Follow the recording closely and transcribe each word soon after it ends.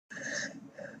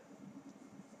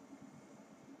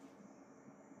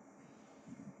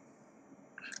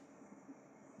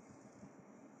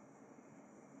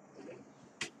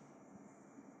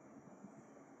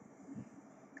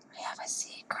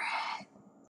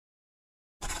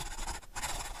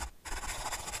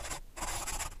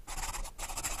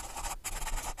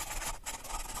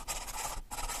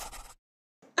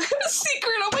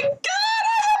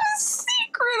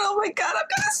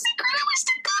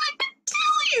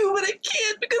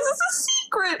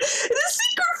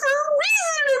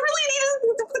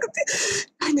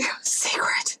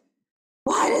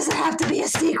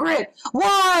secret?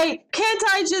 Why can't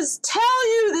I just tell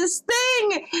you this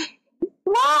thing?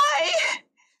 Why?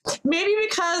 Maybe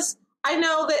because I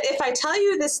know that if I tell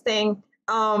you this thing,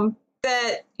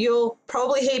 that you'll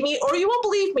probably hate me or you won't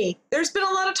believe me. There's been a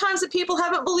lot of times that people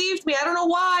haven't believed me. I don't know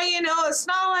why, it's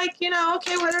not like,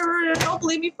 okay, whatever, don't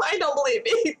believe me, fine, don't believe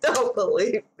me, don't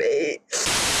believe me.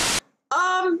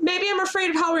 Maybe I'm afraid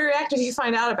of how we react if you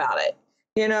find out about it.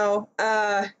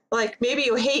 Like maybe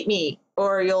you'll hate me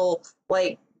or you'll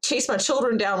like chase my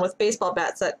children down with baseball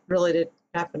bats. That really did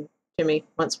happen to me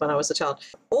once when I was a child.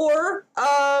 Or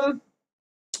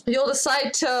you'll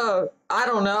decide to, I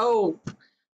don't know,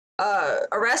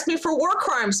 arrest me for war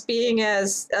crimes, being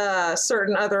as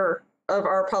certain other of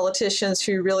our politicians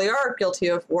who really are guilty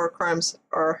of war crimes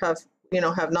or have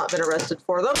not been arrested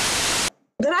for them.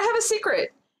 Then I have a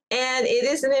secret, and it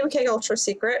is an MK Ultra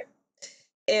secret,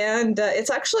 and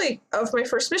it's actually of my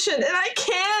first mission, and I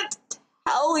can't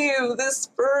tell you this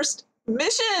first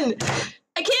mission.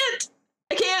 I can't.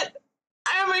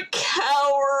 I'm a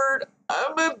coward.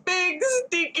 I'm a big,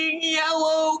 stinking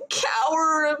yellow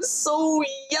coward. I'm so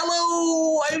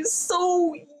yellow. I'm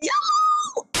so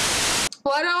yellow.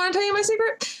 Why do I want to tell you my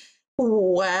secret?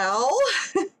 Well,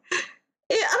 I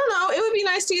don't know. It would be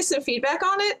nice to get some feedback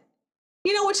on it,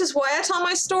 which is why I tell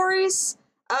my stories.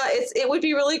 It would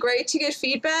be really great to get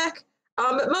feedback.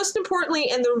 But most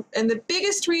importantly, and the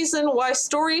biggest reason why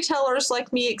storytellers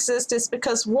like me exist is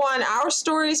because, one, our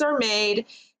stories are made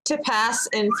to pass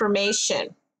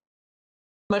information.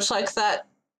 Much like that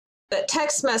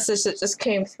text message that just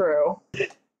came through.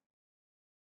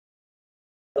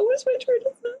 Oh, where's my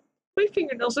turtle? My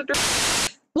fingernails are dirty.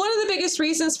 One of the biggest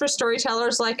reasons for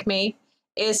storytellers like me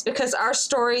is because our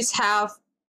stories have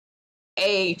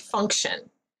a function.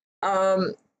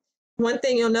 One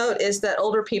thing you'll note is that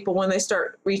older people, when they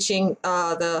start reaching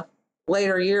the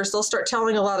later years, they'll start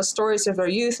telling a lot of stories of their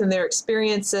youth and their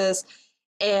experiences.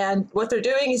 And what they're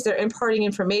doing is they're imparting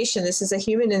information. This is a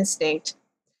human instinct.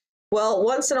 Well,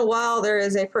 once in a while, there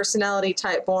is a personality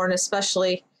type born,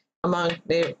 especially among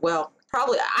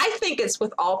probably, I think it's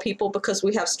with all people because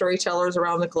we have storytellers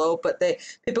around the globe, but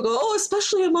people go, oh,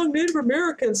 especially among Native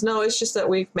Americans. No, it's just that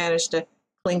we've managed to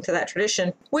cling to that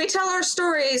tradition. We tell our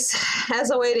stories as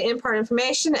a way to impart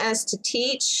information, as to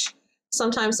teach.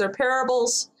 Sometimes they're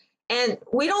parables, and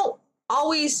we don't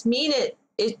always mean it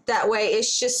that way.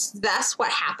 It's just that's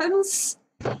what happens.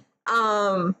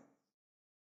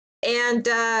 And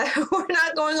we're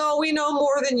not going, oh, we know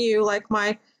more than you, like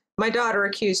my daughter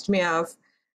accused me of.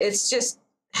 It's just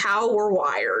how we're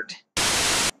wired.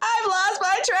 I've lost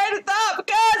my train of thought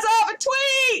because of a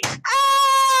tweet.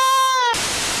 Ah!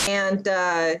 And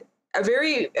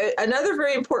another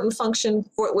very important function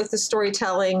with the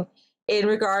storytelling in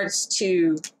regards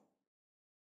to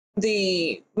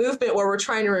the movement where we're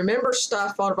trying to remember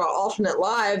stuff on our alternate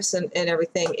lives and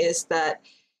everything is that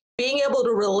being able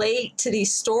to relate to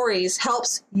these stories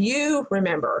helps you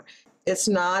remember. It's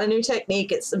not a new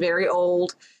technique. It's very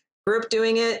old. Grew up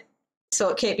doing it, so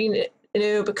it can't be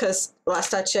new because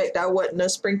last I checked, I wasn't no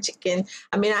spring chicken.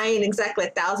 I mean, I ain't exactly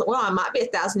 1,000. Well, I might be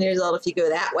 1,000 years old if you go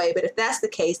that way, but if that's the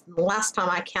case, then the last time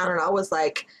I counted, I was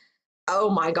like, oh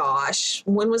my gosh,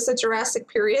 when was the Jurassic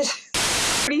period?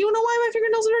 Do you know why my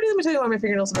fingernails are dirty? Let me tell you why my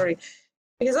fingernails are dirty.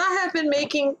 Because I have been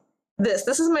making this.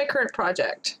 This is my current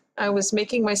project. I was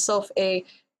making myself a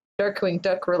Darkwing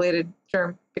Duck related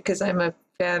germ because I'm a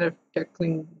fan of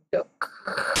Darkwing Duck.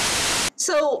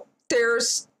 So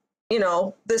there's,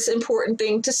 this important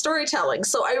thing to storytelling.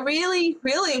 So I really,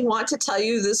 really want to tell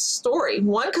you this story.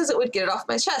 One, because it would get it off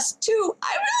my chest. Two,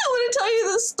 I really want to tell you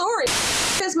this story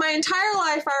because my entire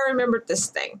life I remembered this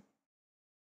thing.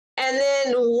 And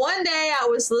then one day I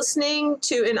was listening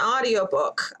to an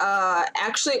audiobook.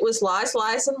 Actually, it was Lies,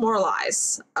 Lies, and More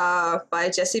Lies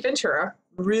by Jesse Ventura.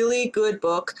 Really good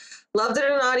book. Loved it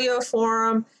in audio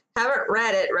form. Haven't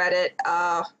read it,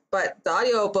 but the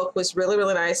audio book was really,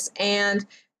 really nice. And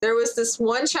there was this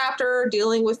one chapter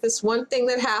dealing with this one thing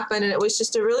that happened, and it was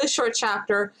just a really short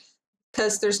chapter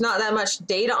because there's not that much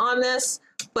data on this,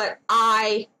 but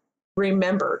I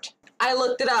remembered. I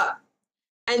looked it up.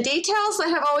 And details that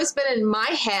have always been in my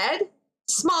head,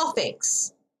 small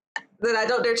things that I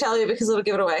don't dare tell you because it'll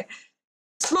give it away.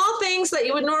 Small things that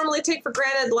you would normally take for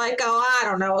granted, like, oh, I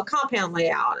don't know, a compound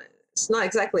layout. It's not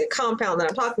exactly a compound that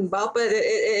I'm talking about, but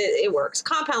it works.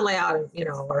 Compound layout,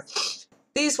 or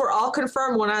these were all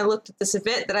confirmed when I looked at this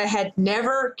event that I had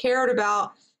never cared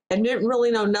about and didn't really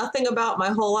know nothing about my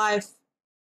whole life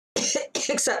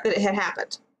except that it had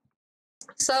happened.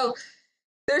 So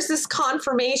there's this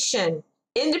confirmation.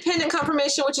 Independent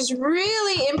confirmation, which is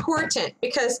really important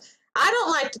because I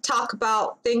don't like to talk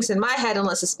about things in my head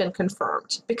unless it's been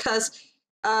confirmed, because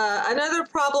another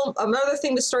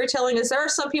thing with storytelling is there are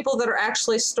some people that are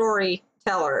actually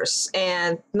storytellers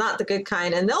and not the good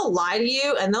kind, and they'll lie to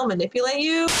you and they'll manipulate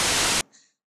you.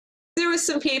 There was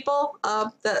some people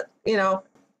that,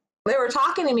 they were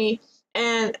talking to me,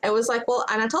 and I was like, well,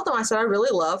 and I told them, I said, I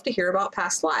really love to hear about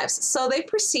past lives. So they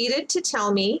proceeded to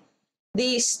tell me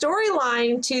the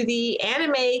storyline to the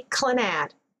anime Clannad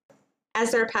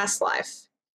as their past life.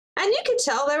 And you could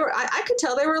tell I could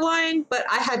tell they were lying, but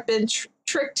I had been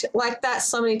tricked like that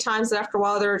so many times that after a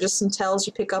while there were just some tells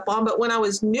you pick up on. But when I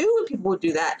was new and people would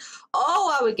do that,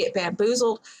 I would get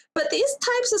bamboozled. But these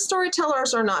types of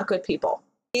storytellers are not good people.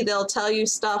 They'll tell you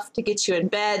stuff to get you in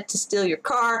bed, to steal your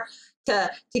car,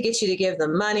 to get you to give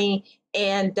them money.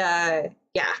 And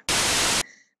yeah.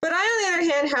 But I, on the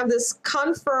other hand, have this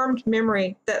confirmed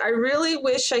memory that I really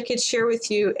wish I could share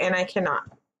with you, and I cannot,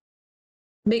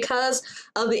 because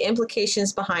of the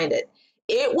implications behind it.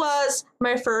 It was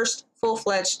my first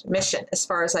full-fledged mission, as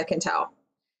far as I can tell.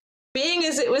 Being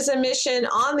as it was a mission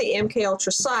on the MK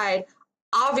Ultra side,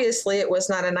 obviously it was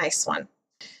not a nice one.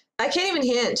 I can't even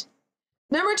hint.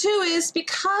 Number two is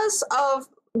because of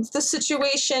the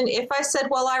situation, if I said,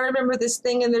 well, I remember this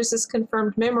thing and there's this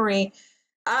confirmed memory,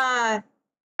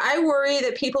 I worry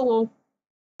that people will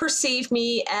perceive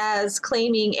me as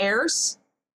claiming heirs.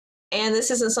 And this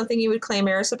isn't something you would claim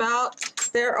heirs about.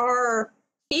 There are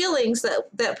feelings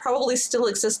that probably still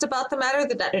exist about the matter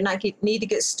that do not need to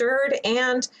get stirred,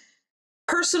 and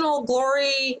personal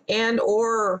glory and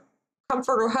or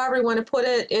comfort, or however you want to put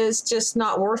it, is just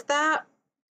not worth that.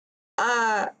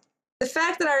 The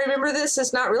fact that I remember this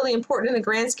is not really important in the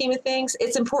grand scheme of things.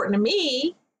 It's important to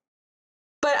me,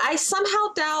 but I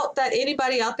somehow doubt that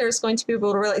anybody out there is going to be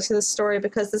able to relate to this story,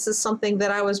 because this is something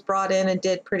that I was brought in and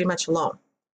did pretty much alone.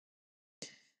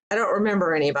 I don't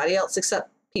remember anybody else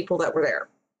except people that were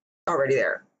already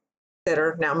there, that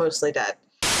are now mostly dead.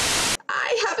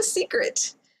 I have a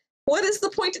secret. What is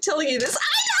the point of telling you this?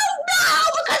 I don't know,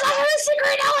 because I have a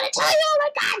secret I want to tell you. Oh my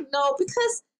God, no,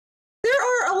 because there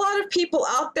are a lot of people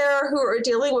out there who are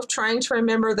dealing with trying to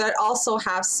remember that also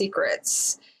have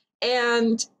secrets.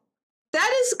 And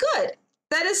that is good.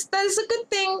 That is a good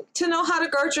thing to know how to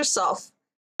guard yourself.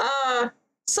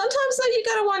 Sometimes though you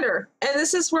gotta wonder, and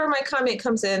this is where my comment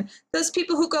comes in. Those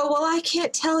people who go, well, I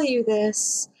can't tell you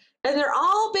this. And they're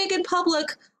all big and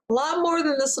public, a lot more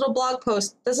than this little blog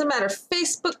post. Doesn't matter.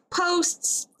 Facebook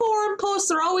posts, forum posts,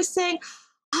 they're always saying,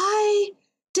 I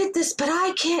did this, but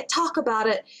I can't talk about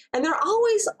it. And they're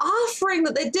always offering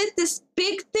that they did this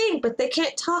big thing, but they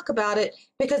can't talk about it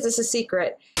because it's a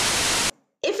secret.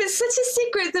 If it's such a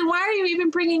secret, then why are you even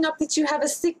bringing up that you have a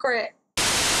secret?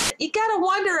 You gotta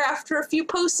wonder after a few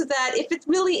posts of that if it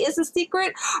really is a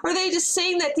secret, or are they just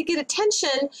saying that to get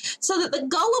attention so that the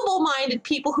gullible-minded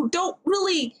people who don't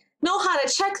really know how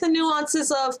to check the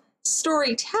nuances of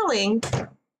storytelling,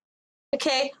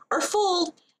 okay, are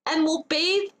fooled and will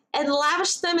bathe and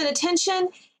lavish them in attention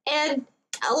and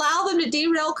allow them to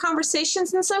derail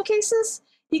conversations in some cases?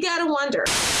 You gotta wonder.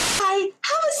 I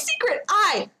have a secret.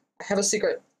 I have a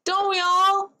secret. Don't we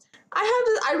all?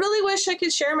 I really wish I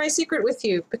could share my secret with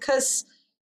you, because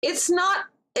it's not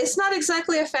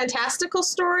exactly a fantastical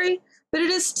story, but it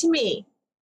is to me,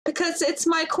 because it's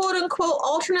my quote unquote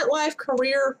alternate life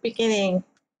career beginning.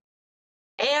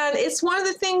 And it's one of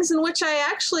the things in which I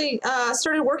actually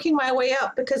started working my way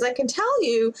up, because I can tell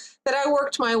you that I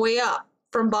worked my way up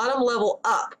from bottom level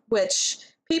up, which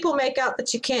people make out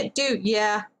that you can't do.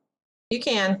 Yeah, you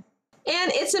can.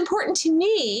 And it's important to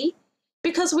me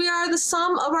because we are the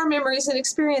sum of our memories and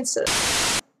experiences.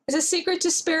 It's a secret to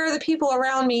spare the people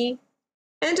around me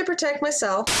and to protect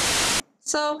myself.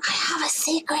 So I have a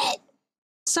secret.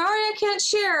 Sorry I can't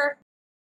share.